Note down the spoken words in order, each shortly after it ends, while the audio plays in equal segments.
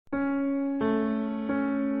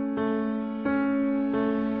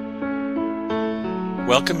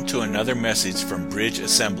Welcome to another message from Bridge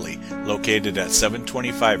Assembly, located at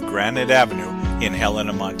 725 Granite Avenue in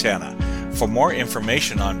Helena, Montana. For more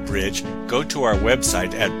information on Bridge, go to our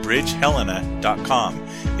website at bridgehelena.com.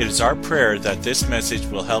 It is our prayer that this message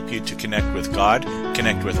will help you to connect with God,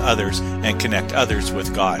 connect with others, and connect others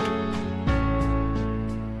with God.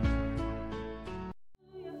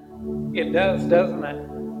 It does, doesn't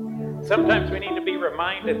it? Sometimes we need to be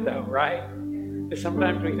reminded, though, right? That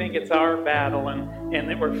sometimes we think it's our battle and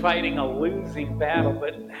that we're fighting a losing battle,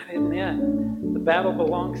 but that isn't it. The battle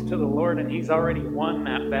belongs to the Lord, and He's already won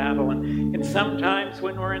that battle. And sometimes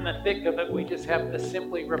when we're in the thick of it, we just have to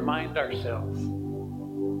simply remind ourselves,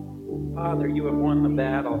 Father, you have won the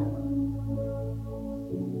battle.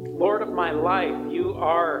 Lord of my life, you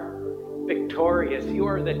are victorious. You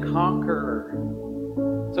are the conqueror.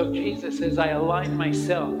 So Jesus, as I align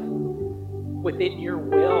myself within your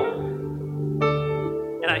will,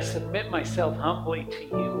 and I submit myself humbly to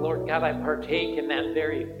you, Lord God, I partake in that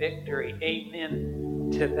very victory.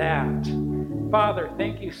 Amen to that. Father,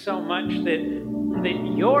 thank you so much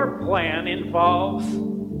that your plan involves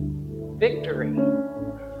victory.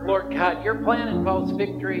 Lord God, your plan involves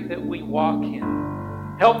victory that we walk in.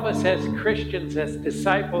 Help us as Christians, as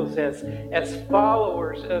disciples, as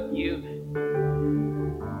followers of you,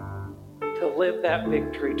 to live that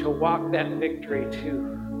victory, to walk that victory, to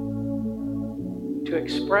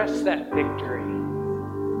express that victory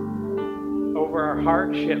over our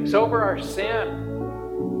hardships, over our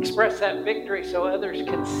sin. Express that victory so others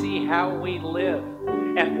can see how we live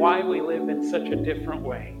and why we live in such a different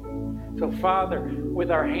way. So, Father,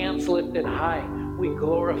 with our hands lifted high, we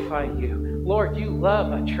glorify you. Lord, you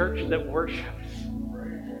love a church that worships.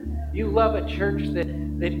 You love a church that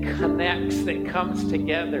connects, that comes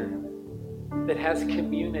together, that has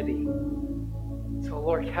community. So,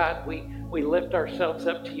 Lord God, we lift ourselves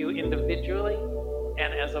up to you individually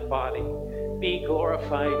and as a body. Be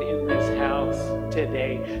glorified in this house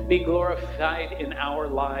today. Be glorified in our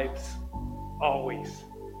lives always.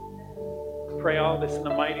 Pray all this in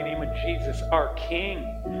the mighty name of Jesus, our King,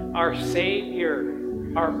 our Savior,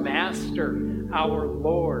 our Master, our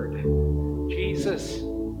Lord. Jesus,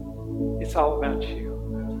 it's all about you.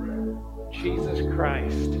 Jesus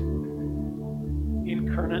Christ,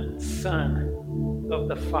 incarnate Son of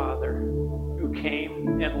the Father, who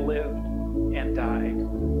came and lived and died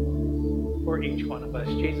for each one of us.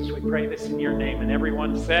 Jesus, we pray this in your name, and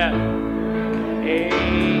everyone said,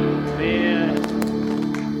 Amen.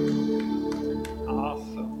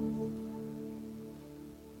 Awesome.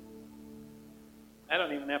 I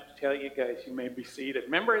don't even have to tell you guys, you may be seated.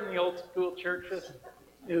 Remember in the old school churches,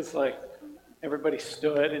 it was like everybody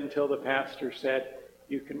stood until the pastor said,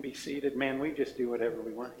 you can be seated. Man, we just do whatever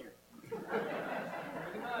we want here.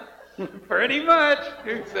 Pretty much.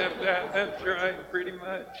 Except that. That's right. Pretty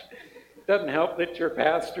much. Doesn't help that your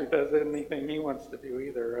pastor does anything he wants to do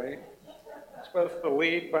either, right? You're supposed to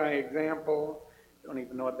lead by example. Don't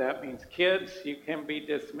even know what that means. Kids, you can be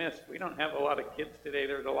dismissed. We don't have a lot of kids today.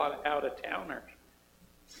 There's a lot of out-of-towners.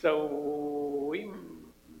 So we'll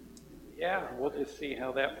just see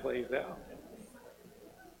how that plays out.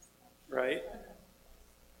 Right?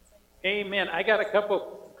 Amen. I got a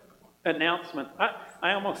couple announcements.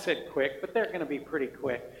 I almost said quick, but they're going to be pretty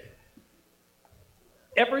quick.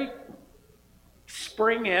 Every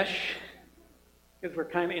spring-ish, because we're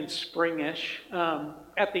kind of in spring-ish,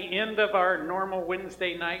 at the end of our normal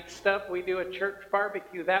Wednesday night stuff, we do a church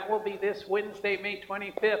barbecue. That will be this Wednesday, May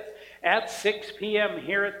 25th at 6 p.m.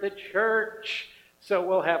 here at the church. So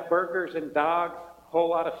we'll have burgers and dogs. Whole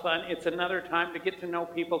lot of fun. It's another time to get to know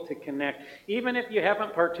people, to connect. Even if you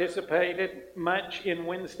haven't participated much in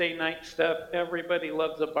Wednesday night stuff, everybody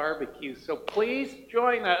loves a barbecue. So please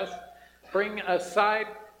join us. Bring a side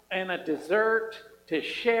and a dessert to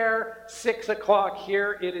share. 6 o'clock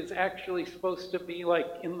here. It is actually supposed to be like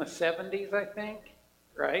in the 70s, I think,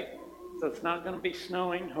 right? So it's not going to be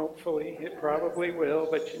snowing, hopefully. It probably will,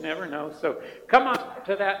 but you never know. So come on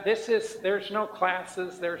to that. There's no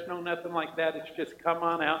classes. There's no nothing like that. It's just come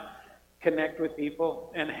on out, connect with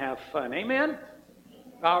people, and have fun. Amen?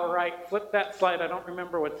 All right. Flip that slide. I don't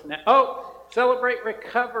remember what's next. Oh, Celebrate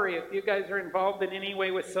Recovery. If you guys are involved in any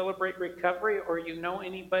way with Celebrate Recovery, or you know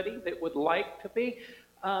anybody that would like to be,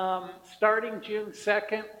 starting June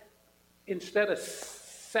 2nd, instead of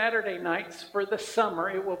Saturday nights for the summer,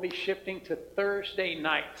 it will be shifting to Thursday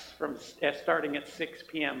nights starting at 6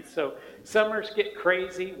 p.m. So summers get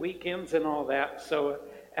crazy, weekends and all that. So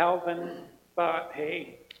Alvin thought,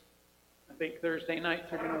 hey, I think Thursday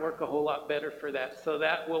nights are going to work a whole lot better for that. So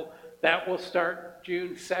that will that will start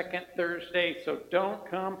June 2nd, Thursday. So don't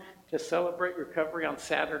come to celebrate recovery on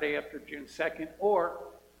Saturday after June 2nd, or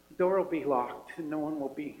the door will be locked and no one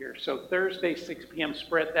will be here. So Thursday, 6 p.m.,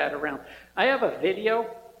 spread that around. I have a video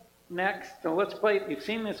next, so let's play it. You've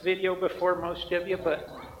seen this video before, most of you, but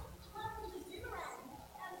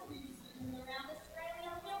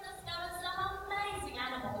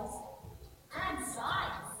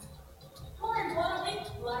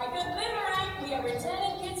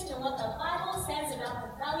returning kids to what the Bible says about the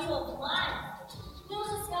value of life. You'll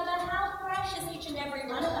discover how precious each and every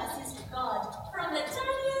one of us is to God, from the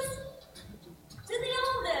tiniest to the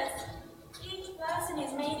oldest. Each person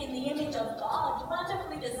is made in the image of God,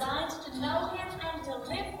 wonderfully designed to know Him and to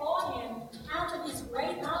live for Him. Out of His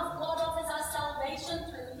great love, God offers us salvation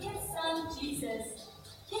through His Son, Jesus.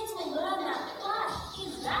 Kids will learn that life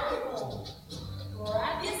is valuable.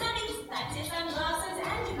 Grab your sunnies, patches and glasses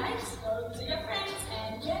and your mates, go to your friends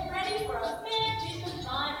and get ready for a fair vision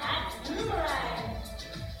time at Zoomerang.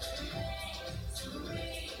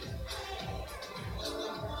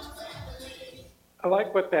 I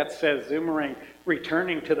like what that says, Zoomerang,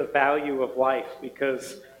 returning to the value of life,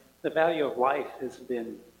 because the value of life has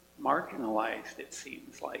been marginalized, it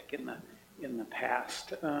seems like, in the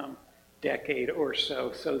past decade or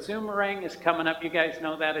so. So Zoomerang is coming up. You guys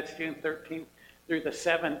know that. It's June 13th. Through the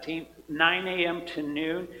 17th, 9 a.m. to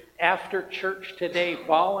noon. After church today,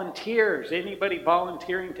 volunteers, anybody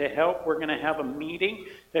volunteering to help, we're going to have a meeting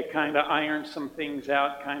to kind of iron some things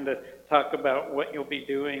out, kind of talk about what you'll be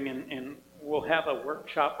doing, and we'll have a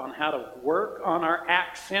workshop on how to work on our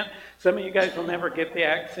accent. Some of you guys will never get the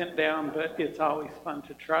accent down, but it's always fun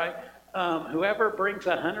to try. Whoever brings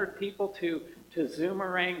 100 people to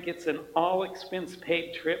Zoomerang gets an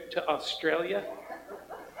all-expense-paid trip to Australia.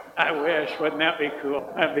 I wish. Wouldn't that be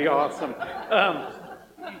cool? That'd be awesome.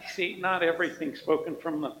 You see, not everything spoken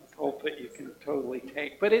from the pulpit you can totally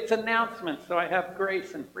take, but it's announcements, so I have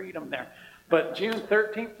grace and freedom there. But June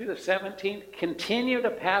 13th through the 17th, continue to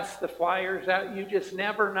pass the flyers out. You just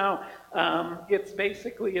never know. It's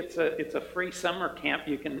basically it's a free summer camp.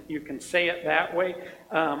 You can say it that way.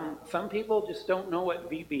 Some people just don't know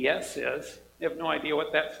what VBS is. They have no idea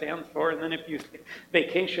what that stands for. And then if you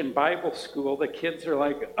Vacation Bible School, the kids are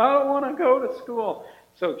like, I don't want to go to school.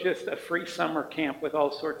 So just a free summer camp with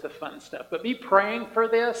all sorts of fun stuff. But be praying for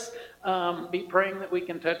this. Be praying that we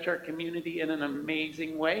can touch our community in an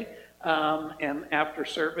amazing way. And after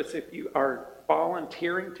service, if you are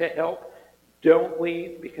volunteering to help, don't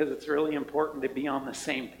leave, because it's really important to be on the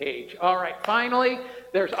same page. All right, finally,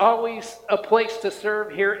 there's always a place to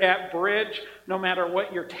serve here at Bridge, no matter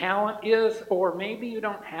what your talent is, or maybe you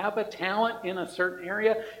don't have a talent in a certain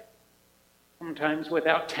area. Sometimes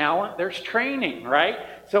without talent, there's training, right?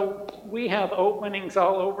 So we have openings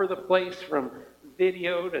all over the place, from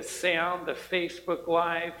video to sound to Facebook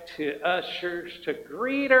Live to ushers to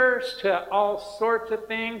greeters to all sorts of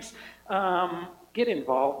things. Get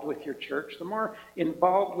involved with your church. The more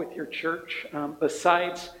involved with your church,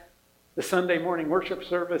 besides the Sunday morning worship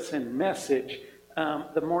service and message,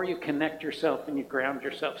 the more you connect yourself and you ground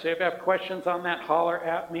yourself. So if you have questions on that, holler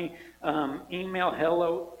at me. Email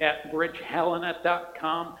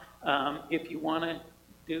hello@bridgehelena.com. If you want to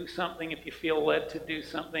do something, if you feel led to do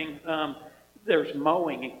something. There's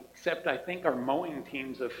mowing, except I think our mowing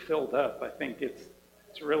teams have filled up. I think it's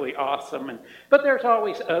really awesome. But there's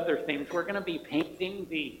always other things. We're going to be painting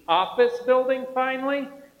the office building finally.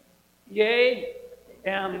 Yay.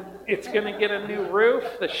 And it's going to get a new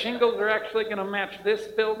roof. The shingles are actually going to match this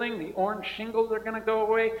building. The orange shingles are going to go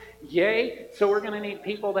away. Yay. So we're going to need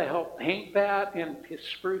people to help paint that and to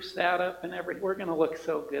spruce that up and everything. We're going to look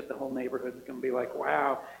so good. The whole neighborhood's going to be like,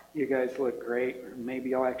 wow, you guys look great. Or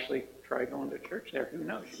maybe I'll actually try going to church there. Who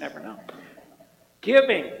knows? You never know.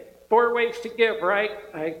 Giving. 4 ways to give, right?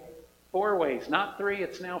 4 ways, not 3.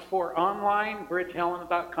 It's now 4. Online,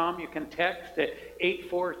 bridgehelena.com. You can text at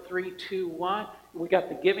 84321. We got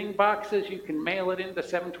the giving boxes. You can mail it into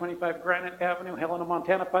 725 Granite Avenue, Helena,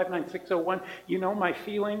 Montana, 59601. You know my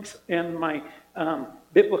feelings and my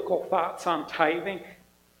biblical thoughts on tithing.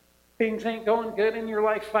 Things ain't going good in your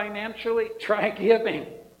life financially. Try giving.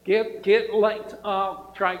 Try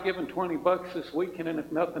giving $20 this weekend, and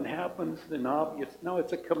if nothing happens, then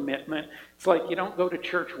it's a commitment. It's like you don't go to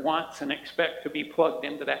church once and expect to be plugged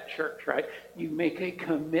into that church, right? You make a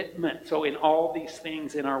commitment. So in all these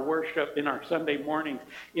things, in our worship, in our Sunday mornings,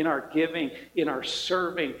 in our giving, in our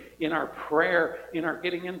serving, in our prayer, in our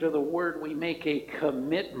getting into the Word, we make a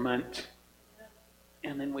commitment,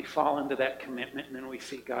 and then we fall into that commitment, and then we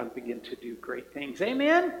see God begin to do great things.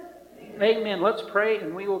 Amen? Amen. Let's pray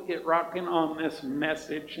and we will get rocking on this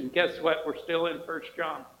message. And guess what? We're still in 1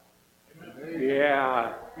 John.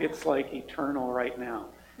 Yeah, it's like eternal right now.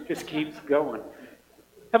 Just keeps going.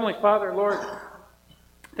 Heavenly Father, Lord,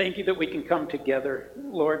 thank you that we can come together,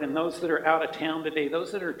 Lord, and those that are out of town today,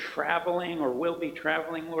 those that are traveling or will be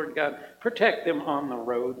traveling, Lord God, protect them on the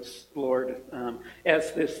roads, Lord,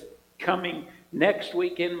 as this coming next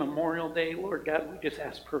weekend, Memorial Day, Lord God, we just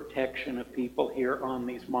ask protection of people here on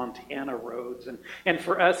these Montana roads. And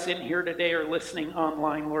for us in here today or listening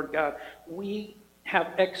online, Lord God, we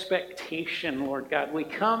have expectation, Lord God. We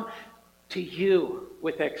come to you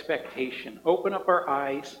with expectation. Open up our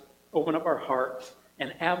eyes, open up our hearts,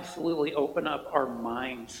 and absolutely open up our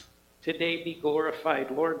minds. Today be glorified.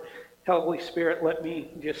 Lord, Holy Spirit, let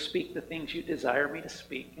me just speak the things you desire me to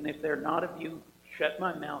speak. And if they're not of you, shut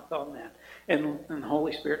my mouth on that. And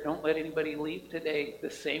Holy Spirit, don't let anybody leave today the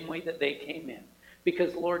same way that they came in.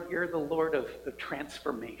 Because, Lord, you're the Lord of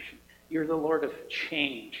transformation. You're the Lord of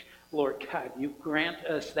change. Lord God, you grant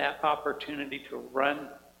us that opportunity to run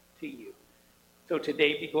to you. So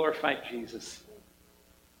today be glorified, Jesus.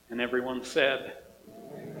 And everyone said,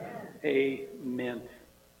 Amen.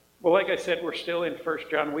 Well, like I said, we're still in 1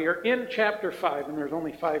 John. We are in chapter 5, and there's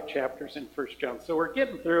only 5 chapters in 1 John. So we're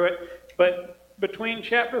getting through it. But between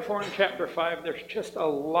chapter 4 and chapter 5, there's just a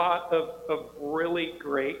lot of really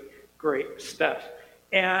great stuff.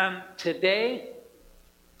 And today,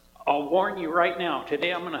 I'll warn you right now,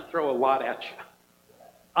 today I'm going to throw a lot at you.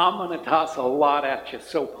 I'm going to toss a lot at you.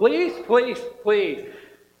 So please, please, please,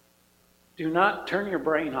 do not turn your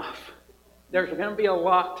brain off. There's going to be a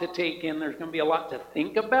lot to take in. There's going to be a lot to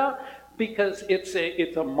think about because it's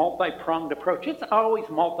a multi-pronged approach. It's always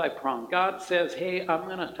multi-pronged. God says, hey, I'm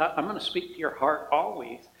going to speak to your heart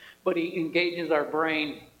always, but he engages our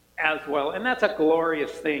brain as well. And that's a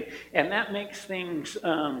glorious thing. And that makes things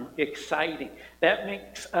exciting. That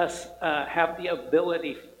makes us have the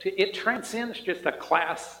ability to, it transcends just a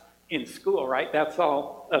class in school, right? That's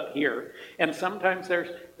all up here. And sometimes there's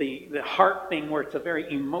the heart thing where it's a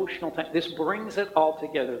very emotional time. This brings it all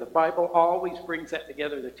together. The Bible always brings that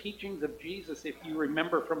together. The teachings of Jesus, if you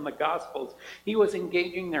remember from the Gospels, he was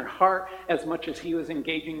engaging their heart as much as he was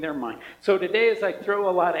engaging their mind. So today, as I throw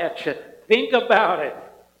a lot at you, think about it.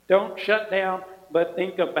 Don't shut down, but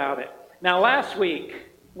think about it. Now, last week,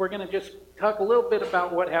 we're going to just talk a little bit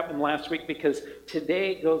about what happened last week because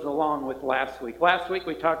today goes along with last week. Last week,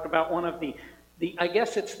 we talked about one of the I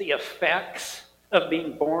guess it's the effects of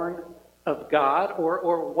being born of God,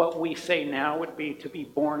 or what we say now would be to be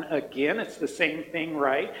born again. It's the same thing,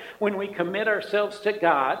 right? When we commit ourselves to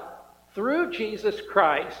God through Jesus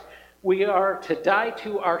Christ, we are to die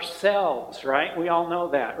to ourselves, right? We all know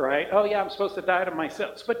that, right? Oh yeah, I'm supposed to die to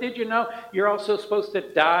myself. But did you know you're also supposed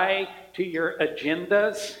to die to your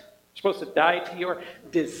agendas? You're supposed to die to your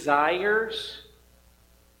desires.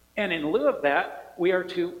 And in lieu of that, we are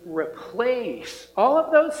to replace all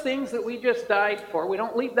of those things that we just died for. We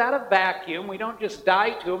don't leave that a vacuum. We don't just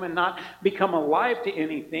die to them and not become alive to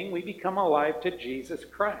anything. We become alive to Jesus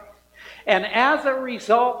Christ. And as a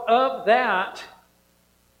result of that,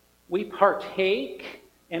 we partake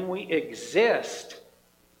and we exist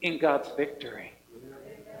in God's victory.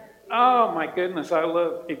 Oh my goodness, I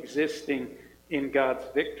love existing in God's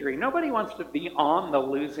victory. Nobody wants to be on the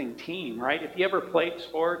losing team, right? If you ever played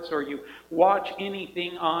sports or you watch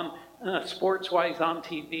anything on sports-wise on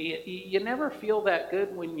TV, you never feel that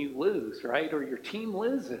good when you lose, right? Or your team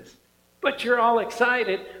loses. But you're all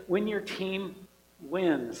excited when your team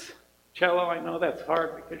wins. Cello, I know that's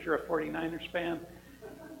hard because you're a 49ers fan.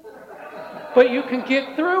 But you can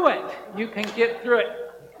get through it. You can get through it.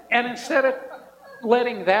 And instead of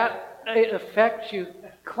letting that affect you,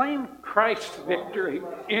 claim Christ's victory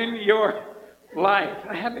in your life.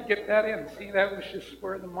 I had to get that in. See, that was just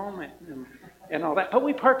for the moment and all that. But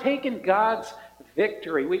we partake in God's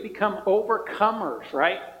victory. We become overcomers,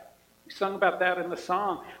 right? We sung about that in the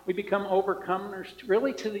song. We become overcomers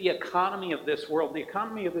really to the economy of this world. The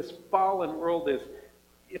economy of this fallen world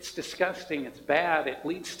it's disgusting. It's bad. It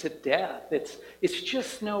leads to death. It's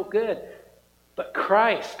just no good. But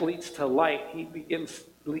Christ leads to light. He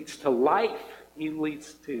leads to life. He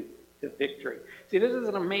leads to victory. See, this is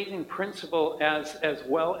an amazing principle as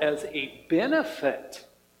well as a benefit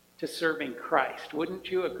to serving Christ. Wouldn't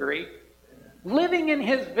you agree? Living in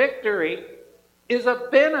his victory is a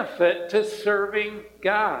benefit to serving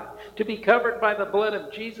God. To be covered by the blood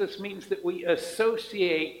of Jesus means that we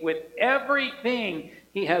associate with everything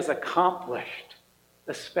he has accomplished,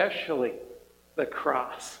 especially the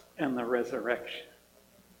cross and the resurrection.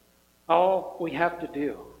 All we have to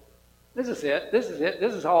do, this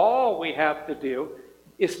is all we have to do,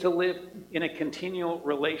 is to live in a continual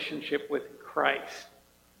relationship with Christ.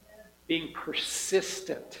 Being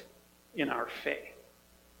persistent in our faith?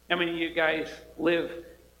 How many of you guys live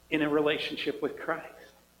in a relationship with Christ?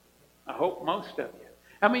 I hope most of you.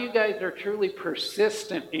 How many of you guys are truly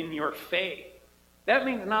persistent in your faith? That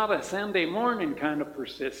means not a Sunday morning kind of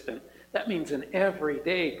persistent. That means an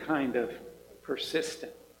everyday kind of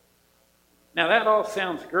persistent. Now that all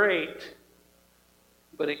sounds great,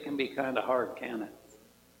 but it can be kind of hard, can it?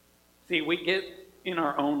 See, we get in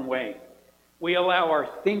our own way. We allow our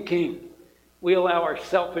thinking, we allow our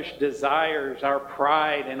selfish desires, our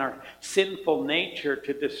pride, and our sinful nature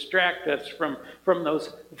to distract us from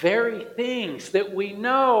those very things that we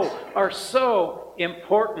know are so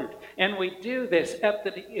important. And we do this at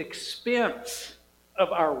the expense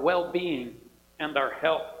of our well-being and our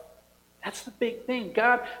health. That's the big thing.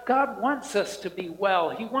 God wants us to be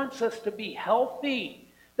well. He wants us to be healthy.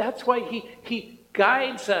 That's why He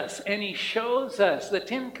guides us and He shows us. The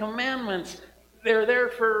 10 Commandments, they're there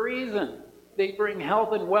for a reason. They bring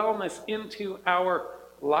health and wellness into our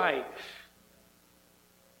life.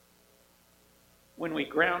 When we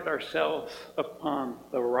ground ourselves upon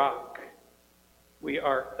the rock, we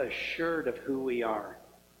are assured of who we are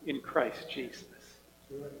in Christ Jesus.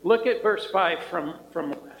 Look at verse 5 from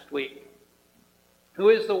last week. Who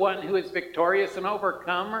is the one who is victorious and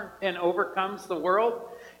overcomes the world?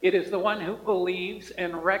 It is the one who believes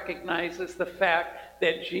and recognizes the fact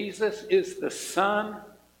that Jesus is the Son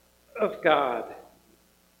of God.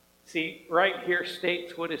 See, right here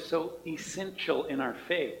states what is so essential in our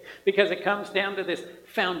faith, because it comes down to this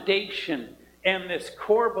foundation and this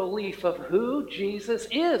core belief of who Jesus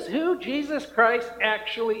is, who Jesus Christ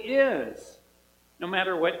actually is. No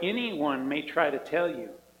matter what anyone may try to tell you,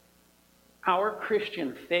 our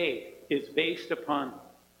Christian faith is based upon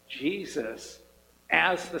Jesus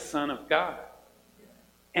as the Son of God.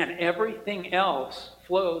 And everything else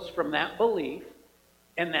flows from that belief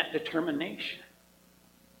and that determination.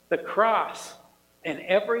 The cross and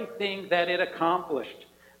everything that it accomplished,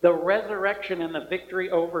 the resurrection and the victory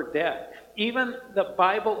over death, even the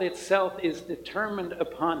Bible itself is determined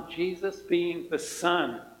upon Jesus being the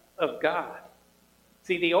Son of God.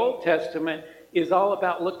 See, the Old Testament is all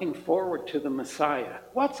about looking forward to the Messiah.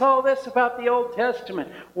 What's all this about the Old Testament?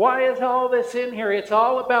 Why is all this in here? It's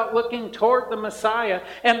all about looking toward the Messiah.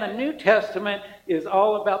 And the New Testament is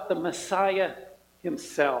all about the Messiah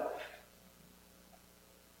himself.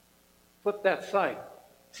 Flip that side.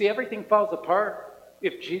 See, everything falls apart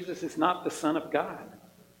if Jesus is not the Son of God.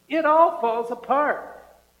 It all falls apart.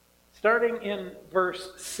 Starting in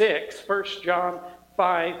verse 6, 1 John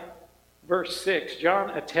 5, verse 6,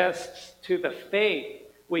 John attests to the faith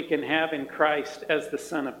we can have in Christ as the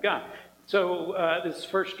Son of God. So this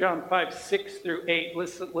is 1 John 5, 6 through 8.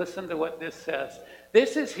 Listen to what this says.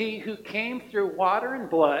 This is he who came through water and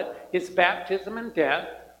blood, his baptism and death,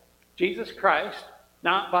 Jesus Christ,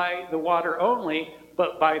 not by the water only,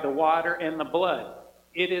 but by the water and the blood.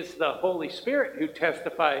 It is the Holy Spirit who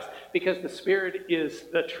testifies, because the Spirit is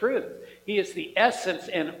the truth. He is the essence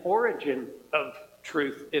and origin of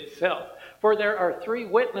truth itself. For there are three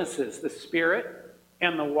witnesses, the Spirit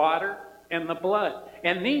and the water and the blood.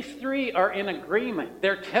 And these three are in agreement.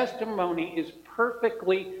 Their testimony is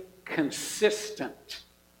perfectly consistent.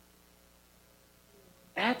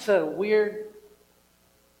 That's a weird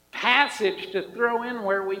passage to throw in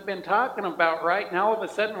where we've been talking about, right? Now all of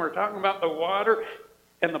a sudden we're talking about the water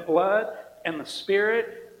and the blood and the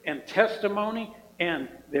Spirit and testimony, and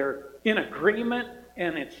they're in agreement,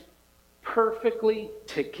 and it's perfectly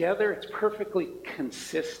together. It's perfectly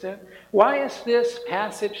consistent. Why is this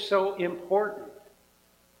passage so important?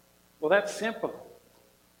 Well, that's simple.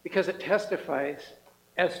 Because it testifies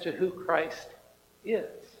as to who Christ is.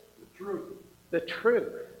 The truth. The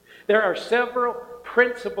truth. There are several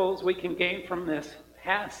principles we can gain from this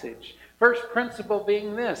passage. First principle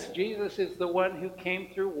being this: Jesus is the one who came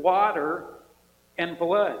through water and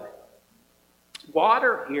blood.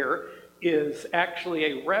 Water here is actually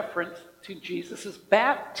a reference to Jesus'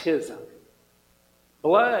 baptism.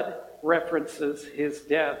 Blood references his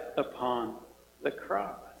death upon the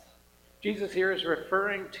cross. Jesus here is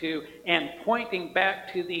referring to and pointing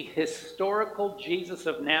back to the historical Jesus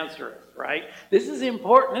of Nazareth, right? This is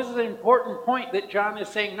important. This is an important point that John is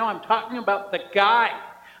saying, no, I'm talking about the guy.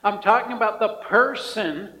 I'm talking about the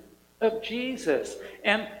person of Jesus,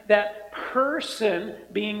 and that person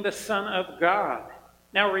being the Son of God.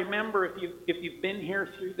 Now remember, if you've been here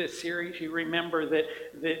through this series, you remember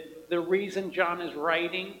that the reason John is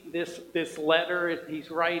writing this letter, he's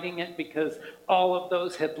writing it because all of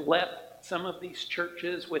those had left some of these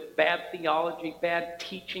churches with bad theology, bad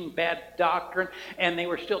teaching, bad doctrine, and they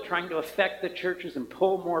were still trying to affect the churches and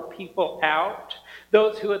pull more people out.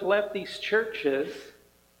 Those who had left these churches,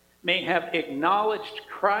 may have acknowledged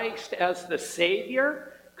Christ as the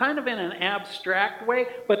Savior, kind of in an abstract way,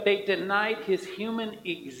 but they denied his human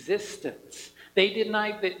existence. They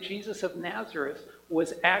denied that Jesus of Nazareth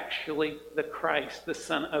was actually the Christ, the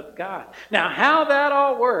Son of God. Now, how that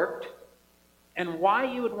all worked and why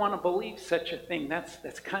you would want to believe such a thing,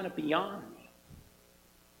 that's kind of beyond me.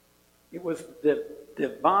 It was the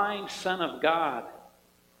divine Son of God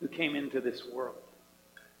who came into this world.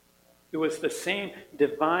 It was the same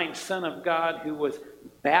divine Son of God who was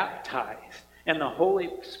baptized, and the Holy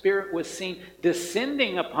Spirit was seen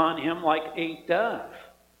descending upon him like a dove.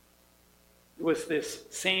 It was this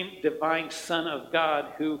same divine Son of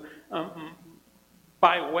God who,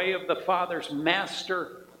 by way of the Father's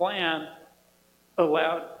master plan,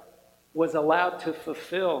 was allowed to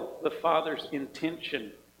fulfill the Father's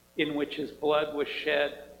intention, in which his blood was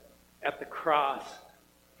shed at the cross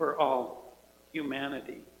for all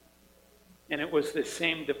humanity. And it was the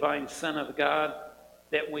same divine Son of God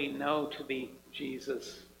that we know to be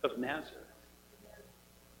Jesus of Nazareth.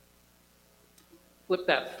 Flip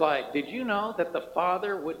that slide. Did you know that the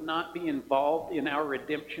Father would not be involved in our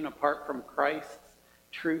redemption apart from Christ's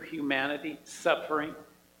true humanity, suffering,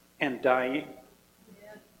 and dying?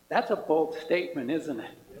 That's a bold statement, isn't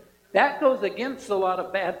it? That goes against a lot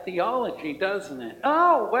of bad theology, doesn't it?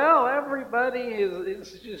 Oh, well, everybody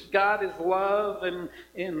is just God is love and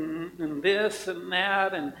this and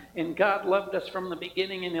that, and God loved us from the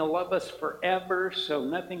beginning and he'll love us forever, so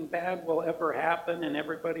nothing bad will ever happen and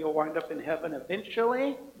everybody will wind up in heaven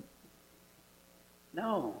eventually.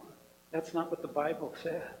 No, that's not what the Bible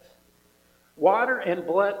says. Water and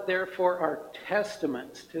blood, therefore, are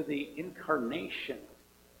testaments to the incarnation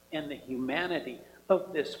and the humanity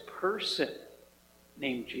of this person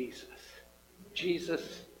named Jesus.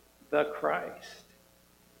 Jesus the Christ.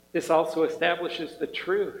 This also establishes the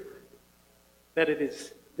truth that it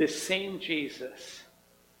is this same Jesus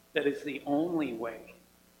that is the only way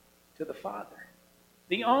to the Father.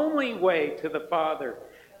 The only way to the Father.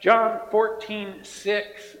 John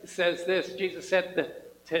 14:6 says this. Jesus said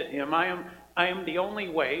to him, I am the only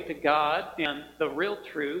way to God and the real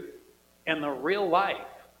truth and the real life.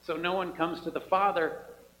 So no one comes to the Father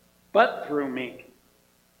but through me.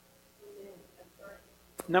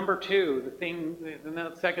 Number two,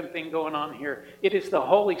 the second thing going on here, it is the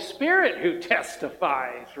Holy Spirit who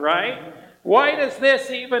testifies, right? Why does this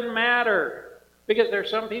even matter? Because there are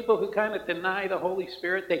some people who kind of deny the Holy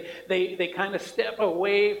Spirit. They kind of step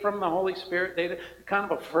away from the Holy Spirit. They're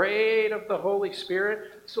kind of afraid of the Holy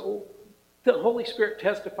Spirit. So the Holy Spirit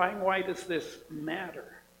testifying, why does this matter?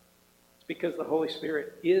 Because the Holy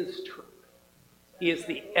Spirit is truth. He is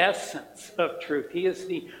the essence of truth. He is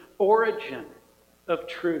the origin of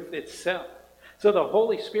truth itself. So the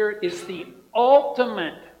Holy Spirit is the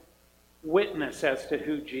ultimate witness as to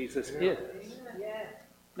who Jesus is.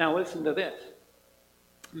 Now listen to this.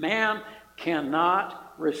 Man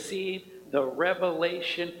cannot receive the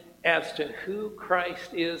revelation as to who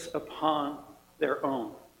Christ is upon their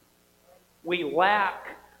own. We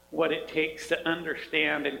lack what it takes to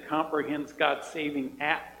understand and comprehend God's saving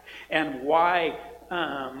act and why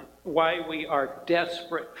we are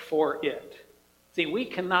desperate for it. See, we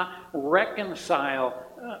cannot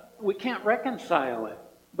reconcile, we can't reconcile it,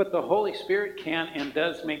 but the Holy Spirit can and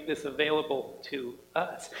does make this available to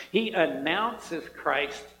us. He announces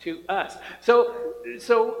Christ to us.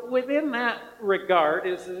 So within that regard,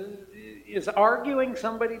 is arguing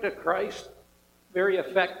somebody to Christ very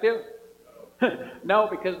effective? No,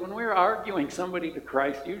 because when we're arguing somebody to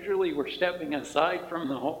Christ, usually we're stepping aside from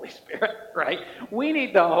the Holy Spirit, right? We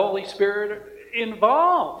need the Holy Spirit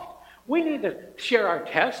involved. We need to share our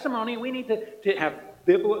testimony. We need to have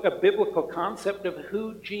a biblical concept of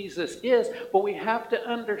who Jesus is, but we have to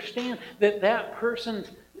understand that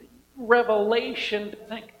person's revelation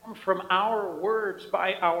doesn't come from our words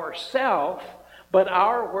by ourselves, but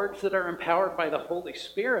our words that are empowered by the Holy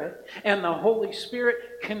Spirit, and the Holy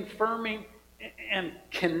Spirit confirming and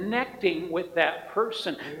connecting with that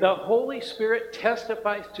person. The Holy Spirit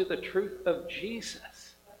testifies to the truth of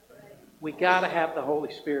Jesus. We got to have the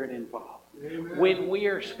Holy Spirit involved. When we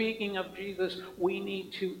are speaking of Jesus, we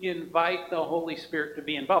need to invite the Holy Spirit to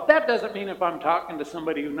be involved. That doesn't mean if I'm talking to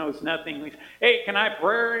somebody who knows nothing, hey, can I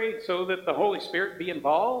pray so that the Holy Spirit be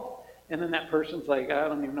involved? And then that person's like, I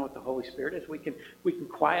don't even know what the Holy Spirit is. We can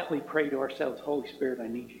quietly pray to ourselves, Holy Spirit, I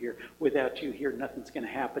need you here. Without you here, nothing's going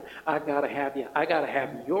to happen. I got to have you. I got to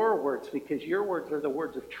have your words, because your words are the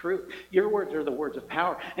words of truth. Your words are the words of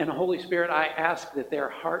power. And Holy Spirit, I ask that their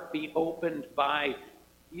heart be opened by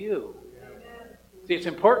you. See, it's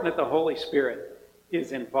important that the Holy Spirit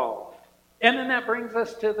is involved. And then that brings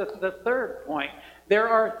us to the third point, There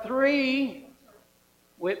are 3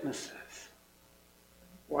 witnesses.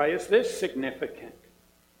 Why is this significant?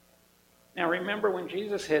 Now remember when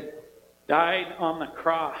Jesus had died on the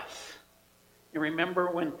cross. And remember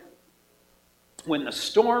when the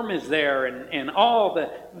storm is there and all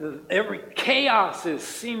every chaos is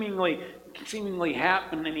seemingly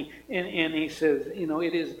happening, and he says,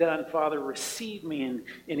 it is done, Father, receive me, and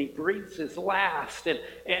he breathes his last, and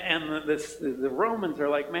the Romans are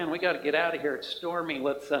like, man, we got to get out of here, it's stormy,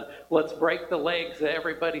 let's break the legs of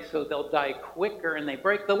everybody so they'll die quicker, and they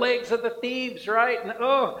break the legs of the thieves, right? And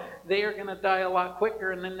they are going to die a lot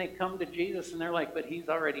quicker. And then they come to Jesus and they're like, but he's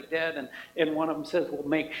already dead. And one of them says, well,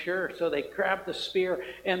 make sure. So they grab the spear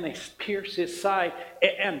and they pierce his side,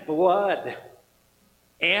 and blood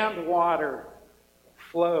and water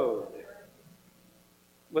flowed.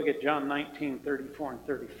 Look at John 19:34 and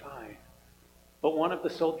 35. But one of the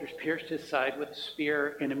soldiers pierced his side with a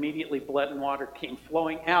spear, and immediately blood and water came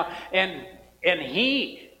flowing out. And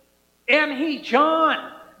he,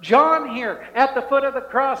 John here, at the foot of the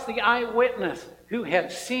cross, the eyewitness who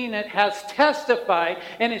had seen it, has testified,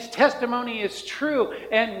 and his testimony is true.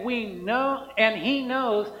 And he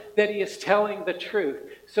knows that he is telling the truth,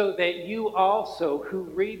 so that you also who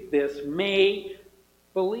read this may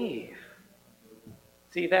believe.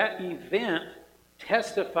 See, that event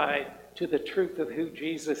testified to the truth of who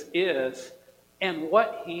Jesus is and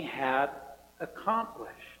what he had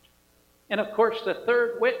accomplished. And of course, the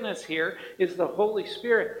third witness here is the Holy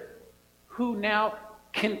Spirit, who now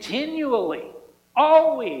continually,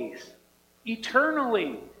 always,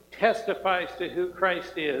 eternally testifies to who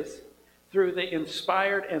Christ is through the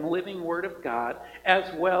inspired and living Word of God,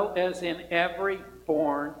 as well as in every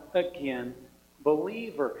born-again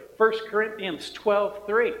believer. 1 Corinthians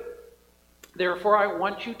 12:3. Therefore, I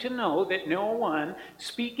want you to know that no one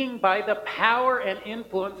speaking by the power and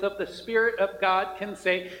influence of the Spirit of God can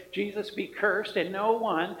say, Jesus be cursed, and no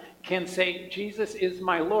one can say, Jesus is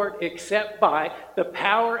my Lord, except by the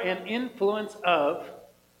power and influence of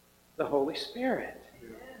the Holy Spirit.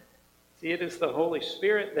 See, it is the Holy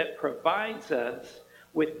Spirit that provides us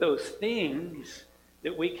with those things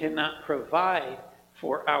that we cannot provide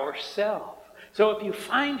for ourselves. So if you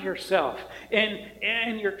find yourself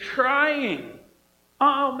and you're trying,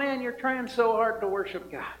 you're trying so hard to worship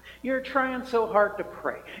God. You're trying so hard to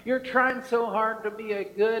pray. You're trying so hard to be a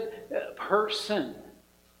good person.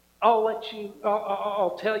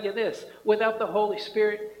 I'll tell you this. Without the Holy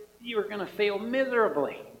Spirit, you're going to fail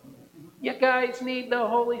miserably. You guys need the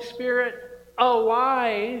Holy Spirit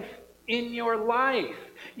alive in your life.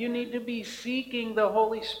 You need to be seeking the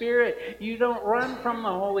Holy Spirit. You don't run from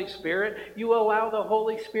the Holy Spirit. You allow the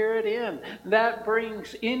Holy Spirit in. That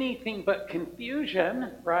brings anything but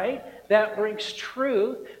confusion, right? That brings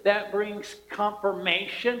truth. That brings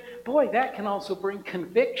confirmation. Boy, that can also bring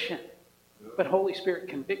conviction. But Holy Spirit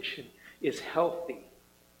conviction is healthy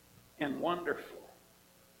and wonderful.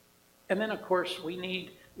 And then, of course, we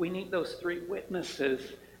need those 3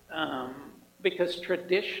 witnesses, because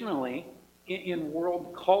traditionally, in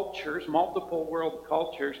world cultures, multiple world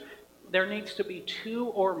cultures, there needs to be 2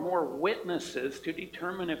 or more witnesses to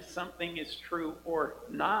determine if something is true or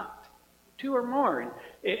not. 2 or more.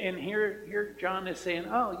 And here John is saying,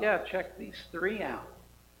 check these 3 out.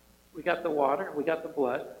 We got the water, we got the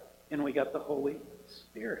blood, and we got the Holy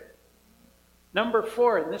Spirit. Number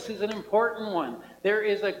 4, and this is an important one, there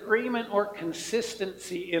is agreement or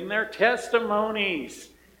consistency in their testimonies.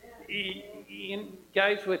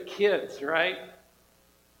 Guys with kids, right?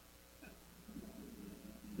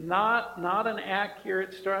 Not an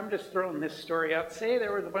accurate story. I'm just throwing this story out. Say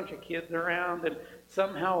there was a bunch of kids around and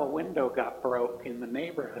somehow a window got broke in the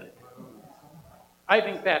neighborhood. I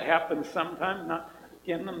think that happens sometimes.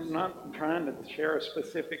 I'm not trying to share a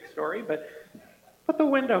specific story, but the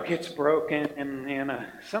window gets broken and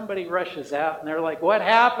somebody rushes out and they're like, what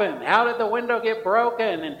happened? How did the window get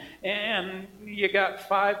broken? And you got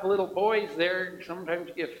 5 little boys there. Sometimes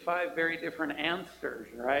you get 5 very different answers,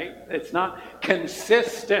 right? It's not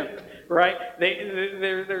consistent, right?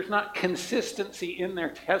 There's not consistency in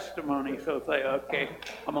their testimony. So it's like, okay,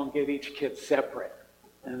 I'm going to get each kid separate.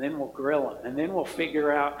 And then we'll grill them. And then we'll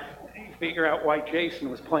figure out why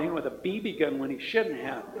Jason was playing with a BB gun when he shouldn't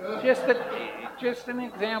have. Just an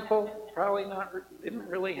example. Probably didn't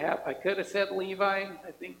really happen. I could have said Levi.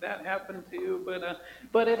 I think that happened too.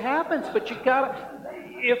 But it happens. But you gotta.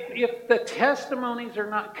 If the testimonies are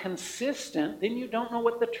not consistent, then you don't know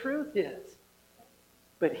what the truth is.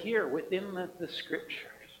 But here, within the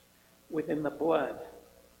scriptures, within the blood,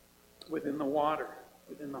 within the water,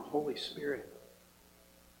 within the Holy Spirit,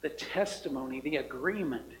 the testimony, the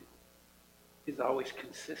agreement is always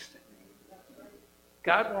consistent.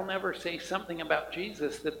 God will never say something about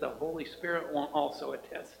Jesus that the Holy Spirit won't also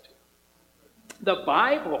attest to. The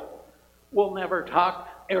Bible will never talk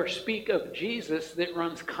or speak of Jesus that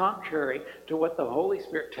runs contrary to what the Holy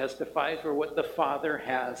Spirit testifies or what the Father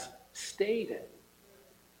has stated.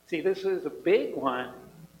 See, this is a big one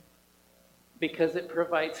because it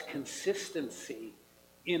provides consistency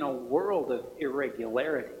in a world of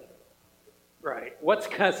irregularity. Right. What's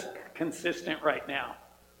consistent right now?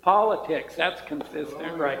 Politics, that's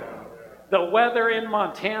consistent, right? The weather in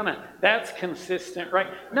Montana, that's consistent, right?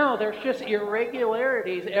 No, there's just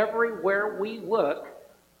irregularities everywhere we look,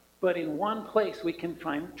 but in one place we can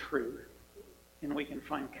find truth and we can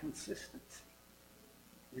find consistency.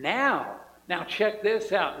 Now check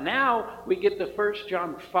this out. Now we get to 1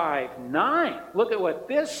 John 5:9. Look at what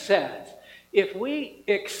this says. If we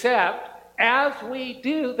accept, as we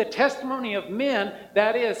do, the testimony of men,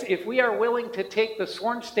 that is, if we are willing to take the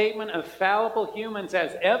sworn statement of fallible humans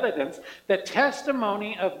as evidence, the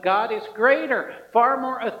testimony of God is greater, far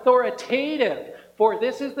more authoritative. For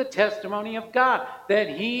this is the testimony of God, that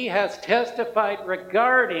he has testified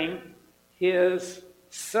regarding his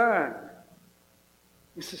Son.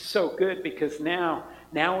 This is so good because now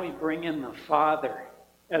we bring in the Father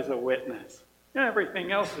as a witness.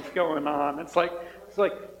 Everything else is going on. It's like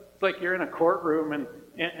you're in a courtroom and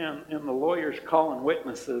the lawyer's calling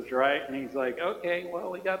witnesses, right? And he's like, okay,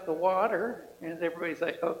 well, we got the water. And everybody's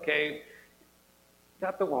like, okay,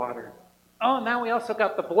 got the water. Oh, now we also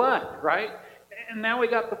got the blood, right? And now we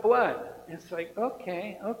got the blood. It's like,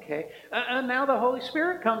 okay. And now the Holy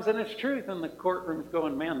Spirit comes and it's truth. And the courtroom's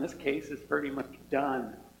going, man, this case is pretty much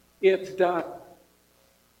done. It's done.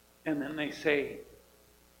 And then they say,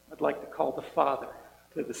 I'd like to call the Father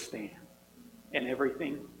to the stand. And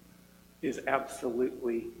everything is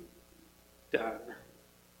absolutely done.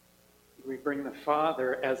 We bring the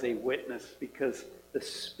Father as a witness because the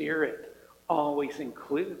Spirit always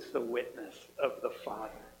includes the witness of the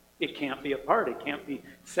Father. It can't be apart. It can't be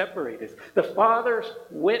separated. The Father's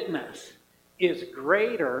witness is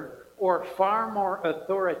greater or far more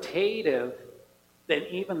authoritative than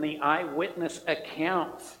even the eyewitness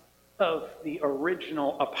accounts of the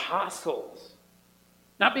original apostles.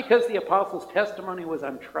 Not because the apostles' testimony was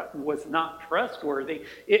not trustworthy.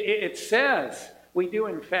 It says we do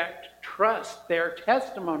in fact trust their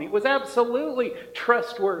testimony. It was absolutely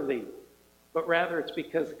trustworthy. But rather it's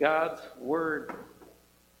because God's word,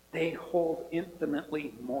 they hold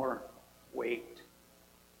infinitely more weight.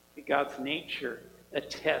 God's nature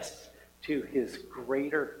attests to his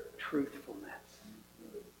greater truthfulness.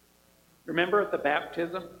 Remember at the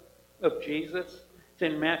baptism of Jesus? It's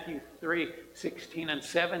in Matthew 3:16 and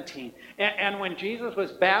 17. And when Jesus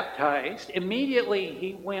was baptized, immediately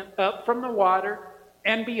he went up from the water,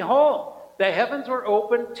 and behold, the heavens were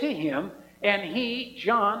opened to him, and he,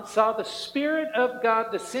 John, saw the Spirit of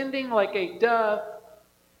God descending like a dove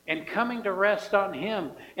and coming to rest on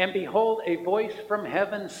him. And behold, a voice from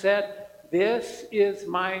heaven said, "This is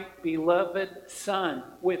my beloved Son,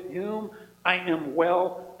 with whom I am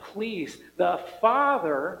well pleased." The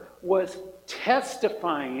Father was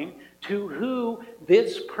testifying to who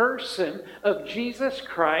this person of Jesus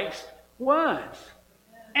Christ was.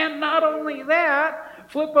 And not only that,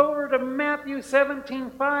 flip over to Matthew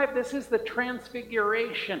 17:5. This is the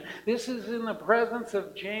transfiguration. This is in the presence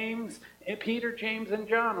of Peter, James, and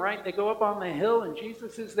John, right? They go up on the hill and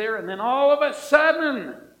Jesus is there, and then all of a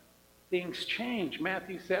sudden, things change.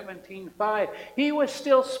 Matthew 17:5. He was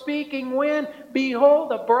still speaking when,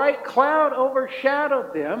 behold, a bright cloud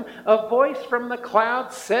overshadowed them. A voice from the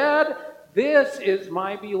cloud said, "This is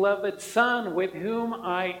my beloved Son, with whom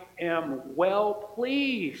I am well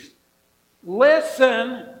pleased.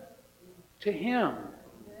 Listen to him."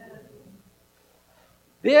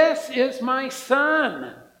 This is my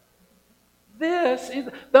Son.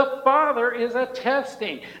 The Father is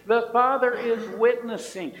attesting. The Father is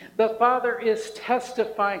witnessing. The Father is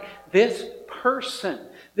testifying. This person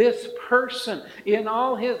in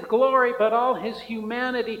all his glory, but all his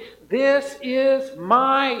humanity, this is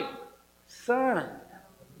my Son.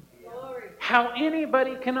 Glory. How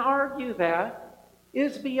anybody can argue that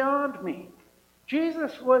is beyond me.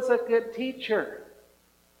 Jesus was a good teacher,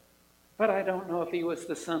 but I don't know if he was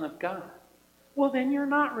the Son of God. Well, then you're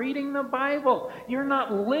not reading the Bible. You're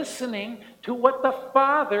not listening to what the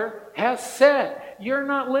Father has said. You're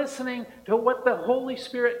not listening to what the Holy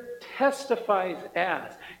Spirit testifies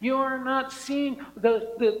as. You are not seeing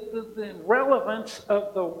the relevance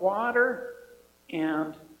of the water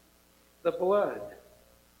and the blood.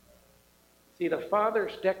 See, the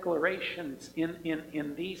Father's declarations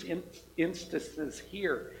in these instances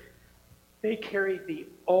here, they carry the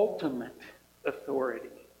ultimate authority,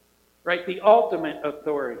 right? The ultimate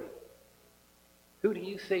authority. Who do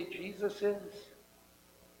you say Jesus is?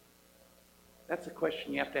 That's a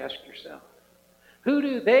question you have to ask yourself. Who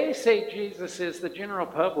do they say Jesus is? The general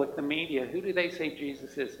public, the media. Who do they say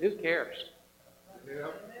Jesus is? Who cares? Yeah.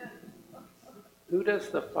 Who does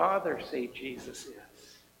the Father say Jesus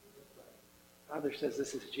is? Father says,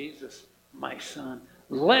 this is Jesus, my Son.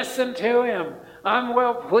 Listen to him. I'm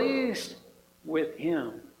well pleased with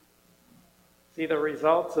him. See, the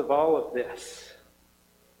results of all of this,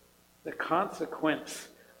 the consequence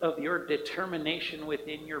of your determination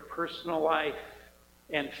within your personal life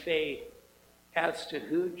and faith as to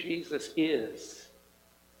who Jesus is,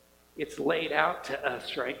 it's laid out to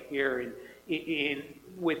us right here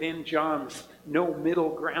within John's no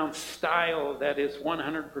middle ground style that is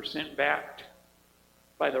 100% backed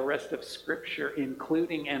by the rest of Scripture,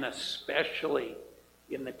 including and especially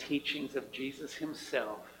in the teachings of Jesus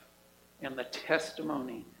himself and the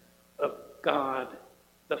testimony of God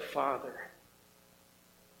the Father.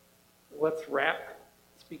 Let's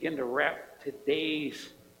begin to wrap today's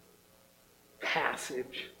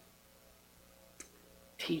passage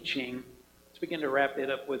teaching. Let's begin to wrap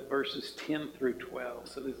it up with verses 10 through 12.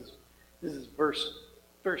 So this is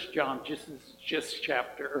First John, just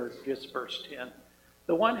verse 10.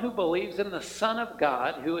 The one who believes in the Son of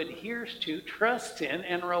God, who adheres to, trusts in,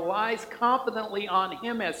 and relies confidently on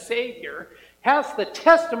him as Savior, has the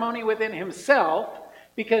testimony within himself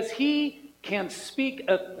because he can speak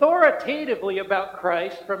authoritatively about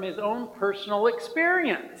Christ from his own personal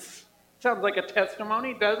experience. Sounds like a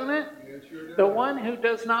testimony, doesn't it? Yes, sure does. The one who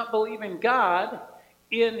does not believe in God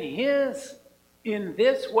in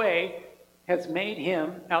this way has made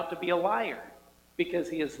him out to be a liar, because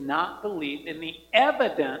he has not believed in the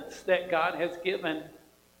evidence that God has given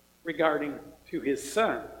regarding to his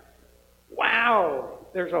Son. Wow,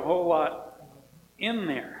 there's a whole lot in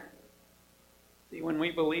there. See, when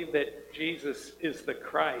we believe that Jesus is the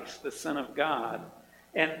Christ, the Son of God,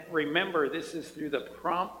 and remember, this is through the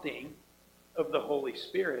prompting of the Holy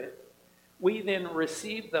Spirit, we then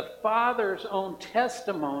receive the Father's own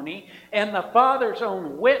testimony and the Father's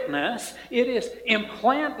own witness. It is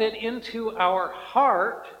implanted into our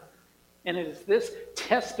heart, and it is this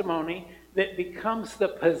testimony that becomes the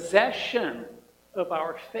possession of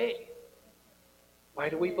our faith. Why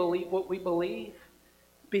do we believe what we believe?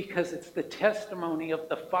 Because it's the testimony of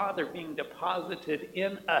the Father being deposited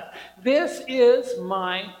in us. This is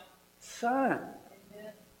my Son.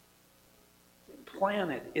 It's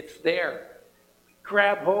implanted. It's there. We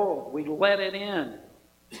grab hold. We let it in.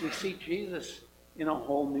 We see Jesus in a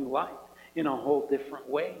whole new light, in a whole different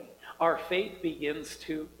way. Our faith begins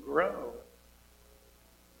to grow.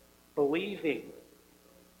 Believing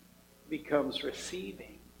becomes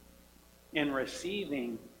receiving, and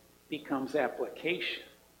receiving becomes application.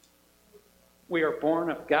 We are born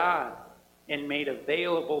of God and made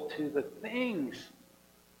available to the things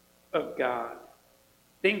of God.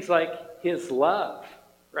 Things like his love,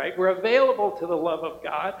 right? We're available to the love of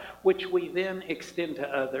God, which we then extend to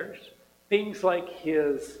others. Things like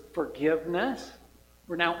his forgiveness.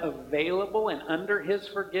 We're now available and under his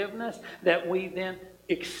forgiveness that we then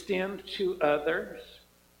extend to others.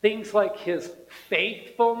 Things like his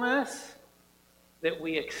faithfulness that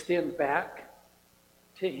we extend back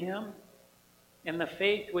to him. And the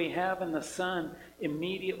faith we have in the Son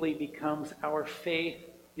immediately becomes our faith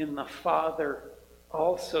in the Father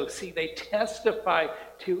also. See, they testify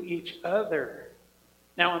to each other.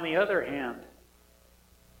 Now, on the other hand,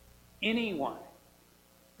 anyone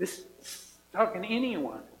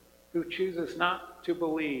who chooses not to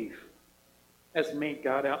believe has made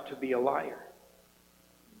God out to be a liar.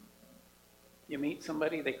 You meet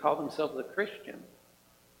somebody, they call themselves a Christian,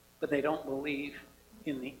 but they don't believe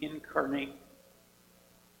in the incarnate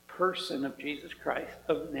person of Jesus Christ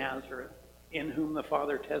of Nazareth, in whom the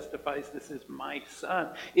Father testifies, this is my Son.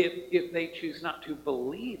 If they choose not to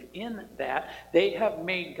believe in that, they have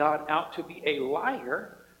made God out to be a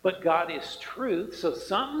liar, but God is truth, so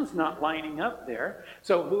something's not lining up there.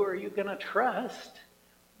 So who are you going to trust?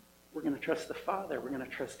 We're going to trust the Father. We're going to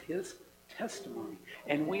trust his testimony.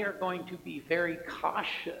 And we are going to be very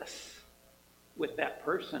cautious with that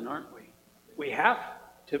person, aren't we? We have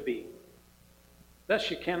to be. Thus,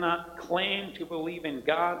 you cannot claim to believe in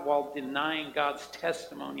God while denying God's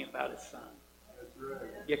testimony about his Son. That's right.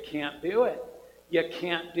 You can't do it. You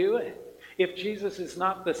can't do it. If Jesus is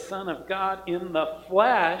not the Son of God in the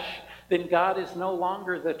flesh, then God is no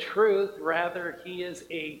longer the truth. Rather, he is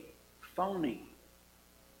a phony.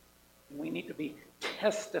 And we need to be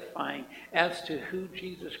testifying as to who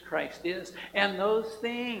Jesus Christ is. And those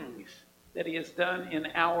things that He has done in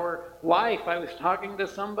our life. I was talking to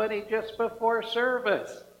somebody just before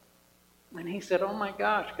service, and he said, oh my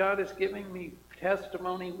gosh, God is giving me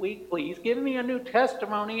testimony weekly. He's giving me a new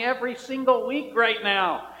testimony every single week right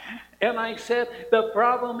now. And I said, the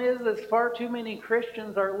problem is far too many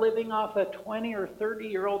Christians are living off a 20 or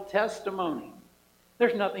 30-year-old testimony.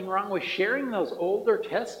 There's nothing wrong with sharing those older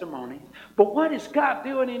testimonies. But what is God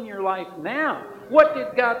doing in your life now? What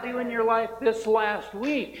did God do in your life this last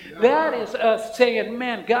week? That is us saying,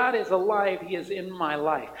 man, God is alive. He is in my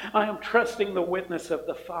life. I am trusting the witness of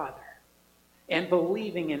the Father and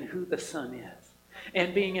believing in who the Son is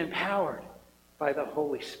and being empowered by the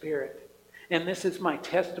Holy Spirit. And this is my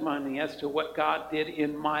testimony as to what God did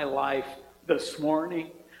in my life this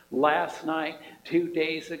morning, last night, 2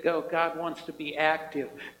 days ago. God wants to be active.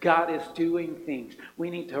 God is doing things. We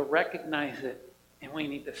need to recognize it and we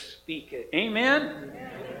need to speak it. Amen? Amen.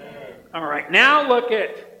 All right, now look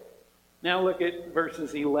at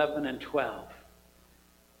verses 11 and 12.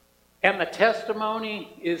 And the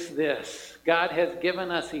testimony is this: God has given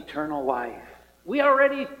us eternal life. We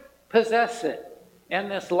already possess it. And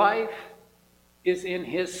this life is in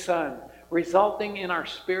His Son, resulting in our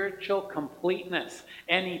spiritual completeness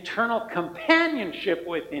and eternal companionship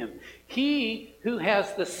with Him. He who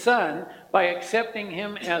has the Son, by accepting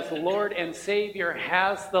Him as Lord and Savior,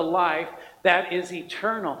 has the life that is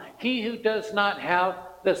eternal. He who does not have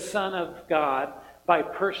the Son of God by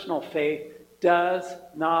personal faith does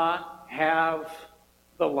not have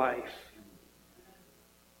the life.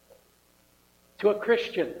 To a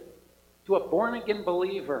Christian, to a born-again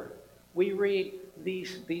believer, we read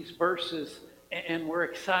these verses and we're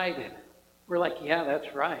excited. We're like, yeah,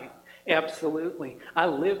 that's right. Absolutely. I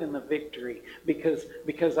live in the victory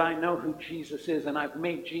because I know who Jesus is, and I've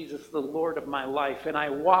made Jesus the Lord of my life, and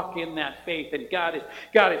I walk in that faith, and God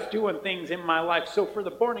is doing things in my life. So for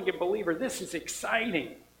the born-again believer, this is exciting.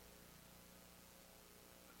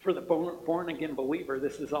 For the born-again believer,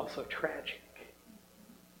 this is also tragic,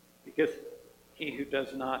 because he who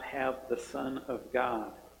does not have the Son of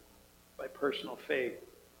God by personal faith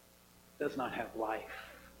does not have life.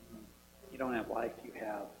 You don't have life, you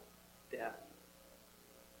have death.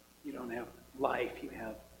 You don't have life, you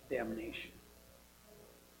have damnation.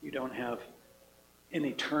 You don't have an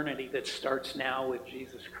eternity that starts now with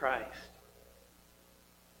Jesus Christ.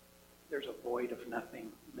 There's a void of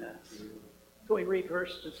nothingness. So we read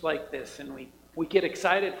verses like this and we get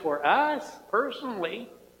excited for us personally,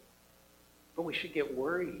 but we should get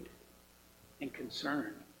worried and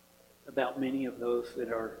concerned about many of those that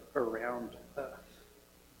are around us.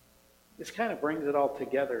 This kind of brings it all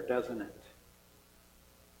together, doesn't it?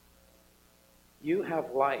 You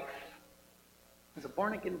have life. As a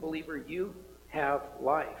born-again believer, you have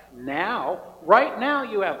life. Now, right now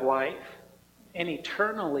you have life, and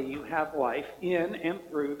eternally you have life in and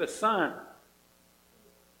through the Son.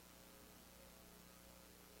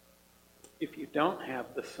 If you don't have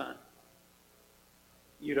the Son,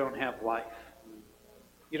 you don't have life.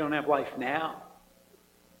 You don't have life now.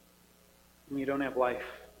 And you don't have life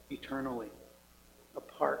eternally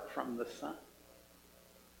apart from the Son.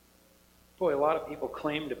 Boy, a lot of people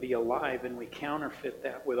claim to be alive, and we counterfeit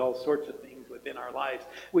that with all sorts of things within our lives.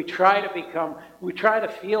 We try to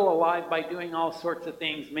feel alive by doing all sorts of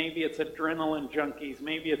things. Maybe it's adrenaline junkies,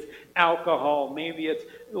 maybe it's alcohol, maybe it's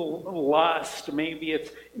lust, maybe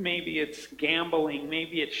it's gambling,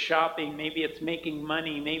 maybe it's shopping, maybe it's making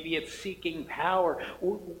money, maybe it's seeking power.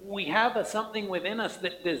 We have something within us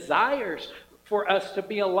that desires for us to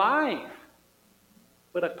be alive.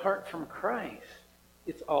 But apart from Christ,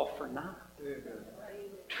 it's all for naught.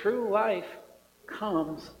 True life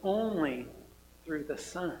comes only through the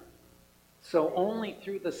Son. So only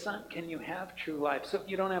through the Son can you have true life. So if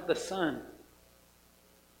you don't have the Son,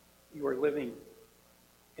 you are living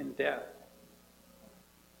in death.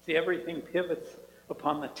 See, everything pivots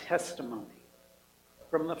upon the testimony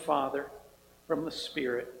from the Father, from the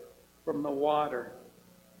Spirit, from the water,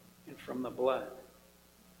 and from the blood.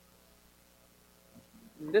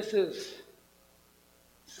 And this is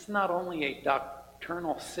not only a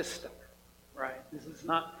doctrinal system, right? This is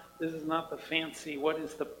not the fancy, what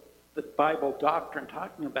is the Bible doctrine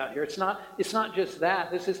talking about here? It's not just that.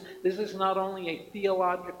 This is not only a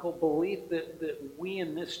theological belief that we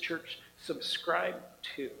in this church subscribe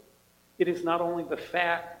to. It is not only the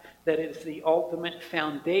fact that it is the ultimate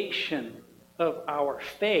foundation of our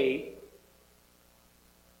faith,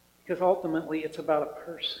 because ultimately it's about a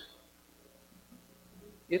person.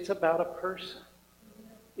 It's about a person.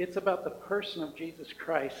 It's about the person of Jesus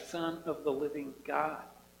Christ, Son of the living God.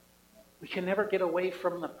 We can never get away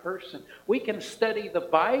from the person. We can study the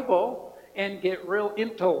Bible and get real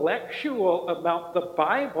intellectual about the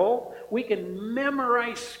Bible. We can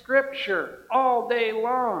memorize Scripture all day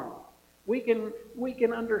long. We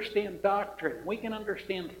can understand doctrine. We can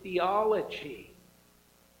understand theology.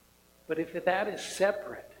 But if that is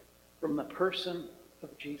separate from the person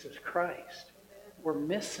of Jesus Christ, we're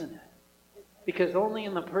missing it. Because only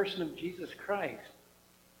in the person of Jesus Christ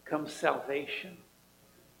comes salvation,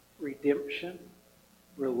 redemption,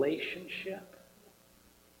 relationship,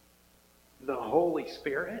 the Holy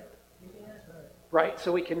Spirit. Right?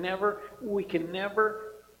 So we can never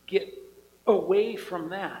get away from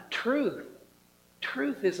that. Truth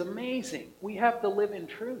is amazing. We have to live in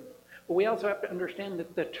truth. But we also have to understand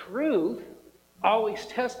that the truth always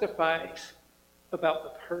testifies about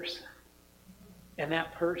the person. And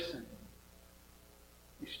that person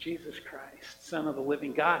is Jesus Christ, Son of the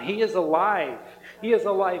living God. He is alive. He is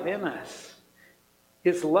alive in us.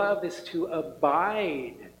 His love is to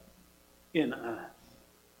abide in us.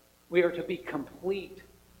 We are to be complete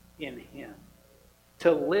in Him.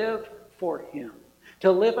 To live for Him.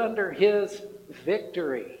 To live under His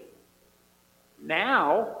victory.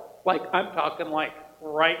 Now, like I'm talking like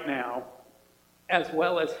right now, as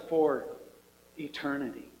well as for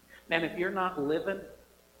eternity. Man, if you're not living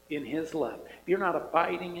in His love, if you're not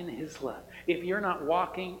abiding in His love, if you're not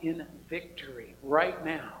walking in victory right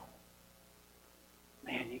now,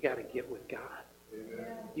 man, you got to get with God. Amen.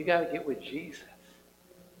 You got to get with Jesus.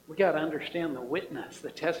 We got to understand the witness, the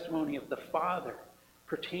testimony of the Father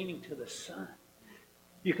pertaining to the Son.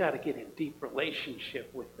 You got to get in deep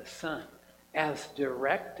relationship with the Son as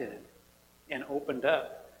directed and opened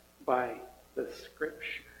up by the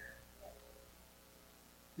Scripture.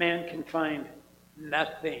 Man can find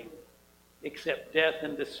nothing except death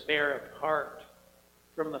and despair of heart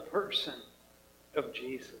from the person of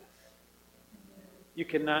Jesus. You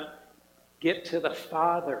cannot get to the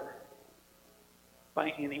Father by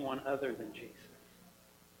anyone other than Jesus.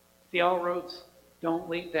 See, all roads don't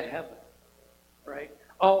lead to heaven, right?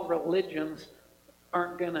 All religions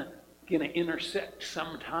aren't gonna intersect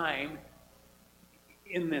sometime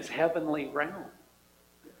in this heavenly realm.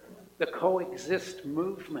 The coexist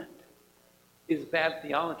movement is bad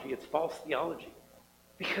theology. It's false theology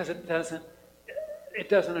because it doesn't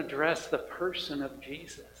address the person of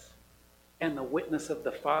Jesus and the witness of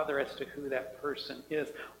the Father as to who that person is.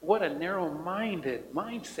 What a narrow-minded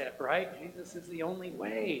mindset, right? Jesus is the only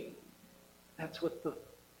way. That's what the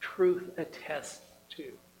truth attests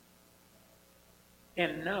to.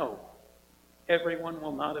 And no, everyone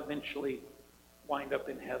will not eventually wind up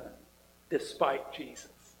in heaven, despite Jesus,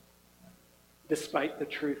 despite the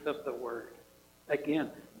truth of the Word. Again,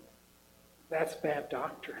 that's bad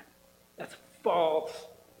doctrine. That's false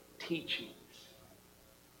teachings.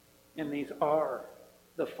 And these are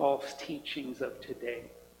the false teachings of today.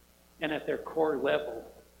 And at their core level,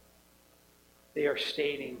 they are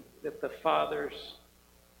stating that the Father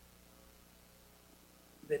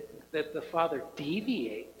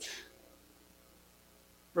deviates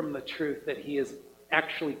from the truth that He is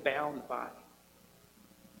actually bound by.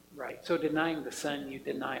 Right. So denying the Son, you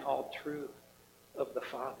deny all truth of the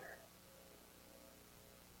Father.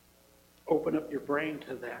 Open up your brain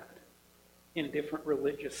to that in different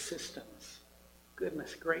religious systems.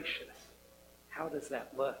 Goodness gracious. How does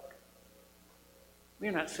that look?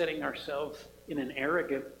 We're not setting ourselves in an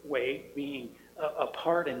arrogant way, being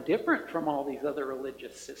apart and different from all these other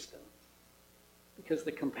religious systems. Because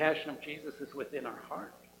the compassion of Jesus is within our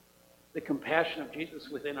heart. The compassion of Jesus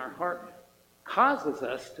within our heart causes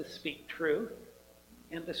us to speak truth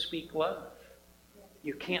and to speak love.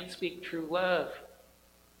 You can't speak true love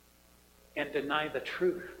and deny the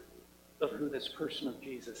truth of who this person of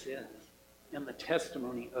Jesus is and the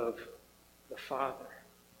testimony of the Father.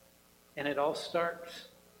 And it all starts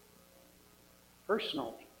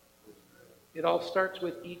personally. It all starts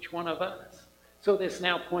with each one of us. So this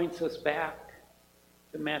now points us back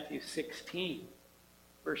to Matthew 16,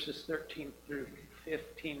 verses 13 through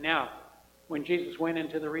 15. Now, when Jesus went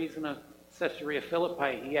into the region of Caesarea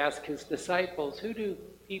Philippi, he asked his disciples, "Who do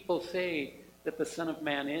people say that the Son of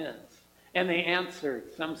Man is?" And they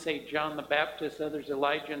answered, some say John the Baptist, others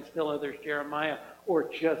Elijah, and still others Jeremiah, or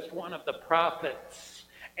just one of the prophets.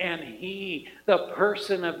 And he, the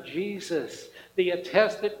person of Jesus, the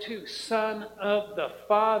attested to Son of the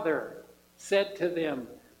Father, said to them,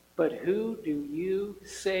 "But who do you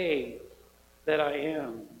say that I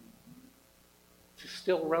am?" It's a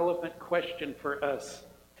still relevant question for us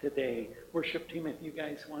today. Worship team, if you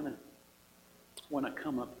guys want to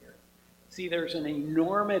come up here. See, there's an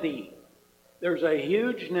enormity. There's a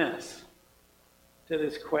hugeness to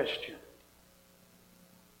this question.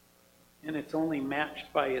 and it's only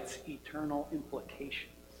matched by its eternal implications.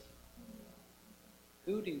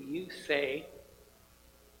 Who do you say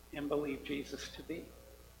and believe Jesus to be?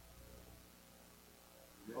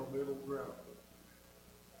 No middle ground.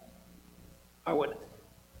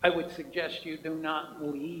 I would suggest you do not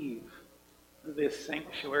leave this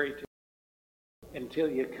sanctuary until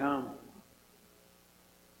you come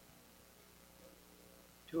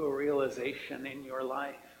to a realization in your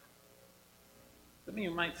life. Some of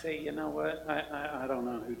you might say, you know what, I don't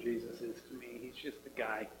know who Jesus is to me. He's just a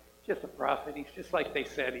guy, just a prophet. He's just like they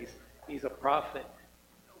said, he's a prophet.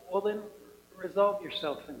 Well, then resolve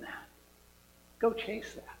yourself in that. Go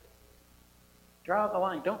chase that. Draw the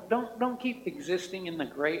line. Don't keep existing in the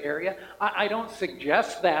gray area. I don't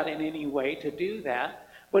suggest that in any way to do that.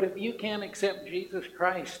 But if you can't accept Jesus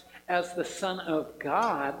Christ as the Son of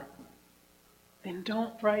God, then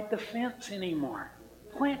don't ride the fence anymore.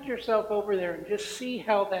 Plant yourself over there and just see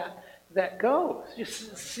how that goes.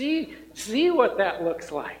 Just see what that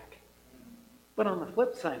looks like. But on the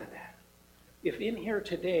flip side of that, if in here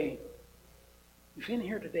today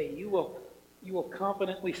you will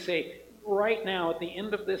confidently say, right now at the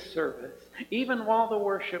end of this service, even while the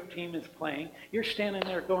worship team is playing, you're standing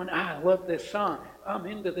there going, I love this song. I'm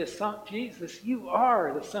into this song. Jesus, you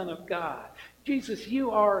are the Son of God. Jesus,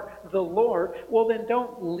 you are the Lord. Well, then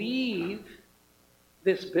don't leave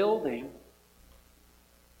this building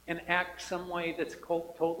and act some way that's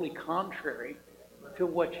totally contrary to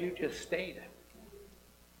what you just stated.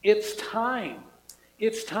 It's time.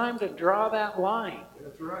 It's time to draw that line.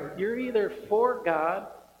 That's right. You're either for God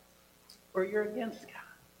or you're against God.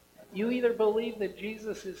 You either believe that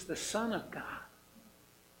Jesus is the Son of God,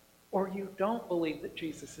 or you don't believe that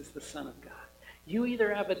Jesus is the Son of God. You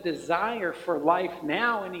either have a desire for life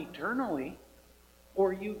now and eternally,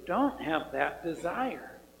 or you don't have that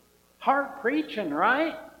desire. Hard preaching,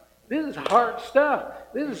 right? This is hard stuff.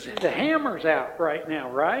 This is the hammer's out right now,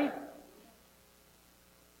 right?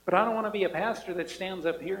 But I don't want to be a pastor that stands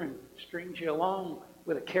up here and strings you along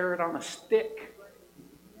with a carrot on a stick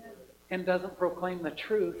and doesn't proclaim the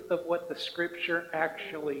truth of what the Scripture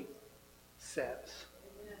actually says.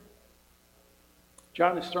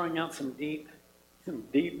 John is throwing out some deep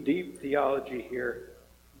theology here,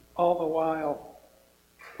 all the while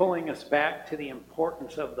pulling us back to the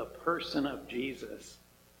importance of the person of Jesus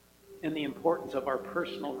and the importance of our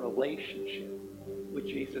personal relationship with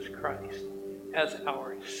Jesus Christ as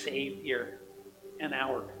our Savior and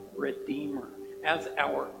our Redeemer, as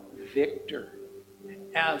our Victor,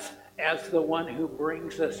 as the one who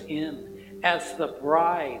brings us in, as the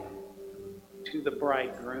bride to the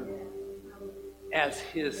bridegroom, as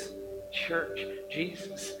his church.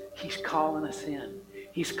 Jesus, he's calling us in.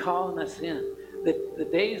 He's calling us in. The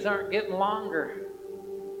days aren't getting longer.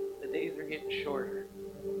 The days are getting shorter.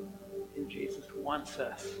 And Jesus wants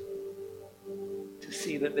us to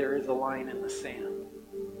see that there is a line in the sand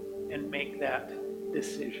and make that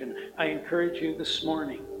decision. I encourage you this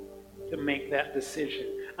morning to make that decision.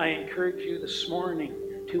 I encourage you this morning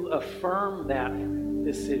to affirm that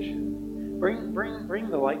decision. Bring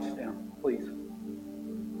the lights down, please.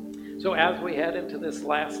 So as we head into this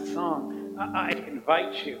last song, I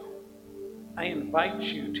invite you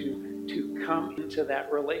to come into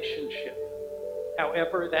that relationship,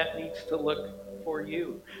 however that needs to look for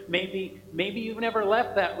you. Maybe you've never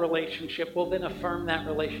left that relationship. Well, then affirm that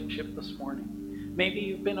relationship this morning. Maybe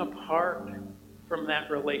you've been apart from that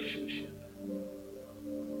relationship.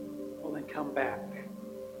 Well, then come back.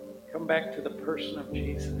 Come back to the person of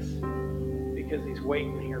Jesus, because he's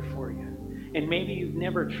waiting here for you. And maybe you've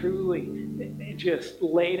never truly just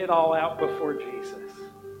laid it all out before Jesus.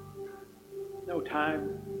 No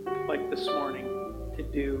time like this morning to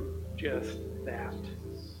do just that.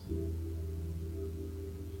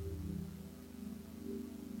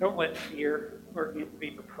 Don't let fear or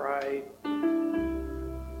envy or pride,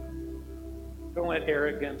 don't let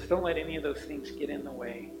arrogance, don't let any of those things get in the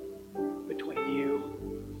way between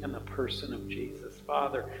you and the person of Jesus.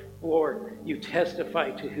 Father, Lord, you testify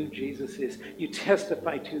to who Jesus is. You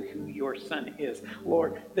testify to who your Son is.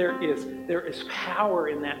 Lord, there is power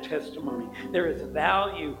in that testimony. There is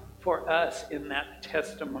value for us in that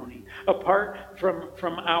testimony. Apart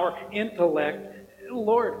from our intellect,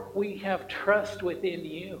 Lord, we have trust within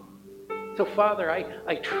you. So, Father,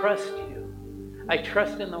 I trust you. I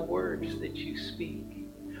trust in the words that you speak.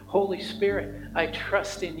 Holy Spirit, I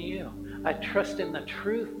trust in you. I trust in the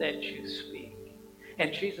truth that you speak.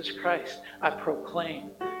 And Jesus Christ, I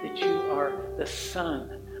proclaim that you are the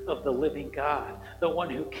Son of the living God, the one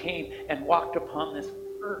who came and walked upon this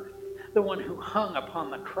earth, the one who hung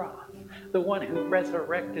upon the cross, the one who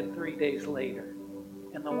resurrected 3 days later.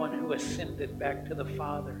 and the one who ascended back to the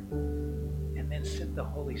Father and then sent the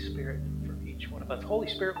Holy Spirit for each one of us. Holy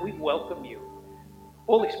Spirit, we welcome you.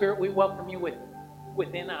 Holy Spirit, we welcome you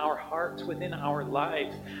within our hearts, within our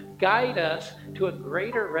lives. Guide us to a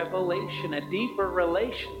greater revelation, a deeper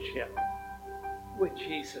relationship with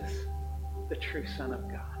Jesus, the true Son of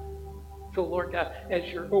God. So, Lord God, as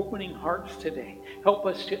you're opening hearts today, help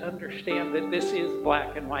us to understand that this is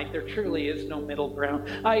black and white. There truly is no middle ground.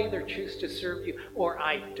 I either choose to serve you or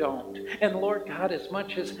I don't. And Lord God, as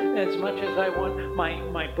much as I want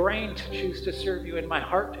my brain to choose to serve you and my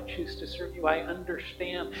heart to choose to serve you, I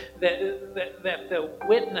understand that the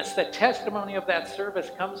witness, the testimony of that service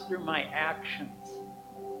comes through my actions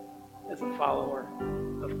as a follower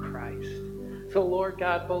of Christ. So, Lord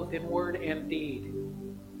God, both in word and deed,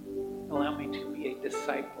 allow me to be a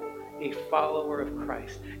disciple, a follower of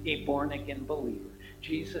Christ, a born-again believer.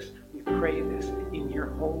 Jesus, we pray this in your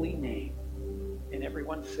holy name. And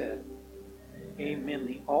everyone said, amen.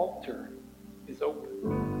 The altar is open.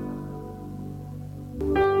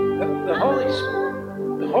 The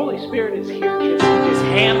Holy Spirit is here just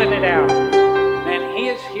handing it out. Man, he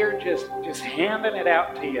is here just handing it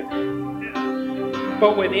out to you.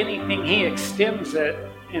 But with anything, he extends it,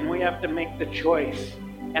 and we have to make the choice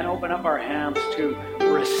and open up our hands to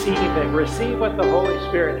receive it. Receive what the Holy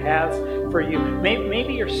Spirit has for you.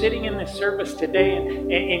 Maybe you're sitting in this service today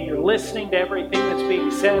and you're listening to everything that's being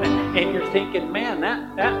said and you're thinking, man,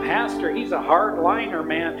 that pastor, he's a hardliner,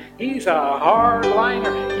 man. He's a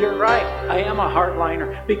hardliner. You're right. I am a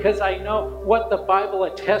hardliner because I know what the Bible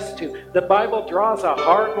attests to. The Bible draws a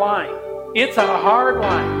hard line. It's a hard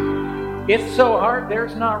line. It's so hard,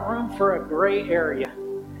 there's not room for a gray area.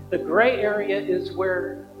 The gray area is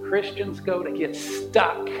where Christians go to get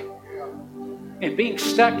stuck. And being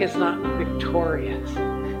stuck is not victorious.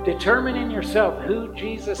 Determine in yourself who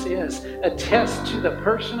Jesus is. Attest to the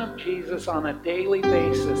person of Jesus on a daily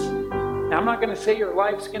basis. Now, I'm not going to say your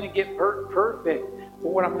life's going to get perfect, but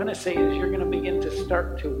what I'm going to say is you're going to begin to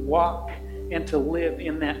start to walk and to live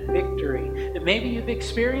in that victory that maybe you've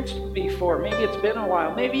experienced before. Maybe it's been a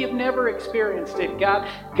while. Maybe you've never experienced it.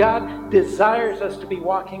 God desires us to be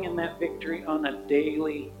walking in that victory on a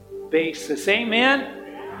daily basis.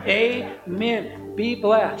 Amen? Amen. Be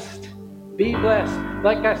blessed. Be blessed.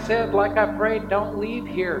 Like I said, like I prayed, don't leave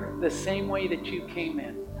here the same way that you came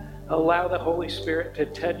in. Allow the Holy Spirit to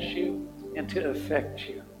touch you and to affect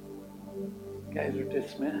you. You guys are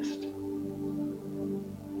dismissed.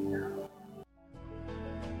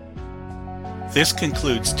 This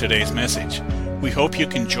concludes today's message. We hope you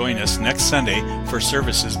can join us next Sunday for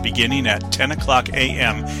services beginning at 10 o'clock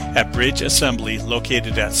a.m. at Bridge Assembly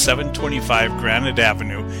located at 725 Granite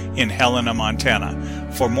Avenue in Helena, Montana.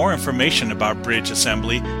 For more information about Bridge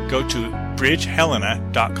Assembly, go to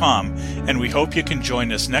bridgehelena.com, and we hope you can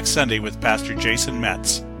join us next Sunday with Pastor Jason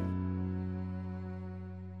Metz.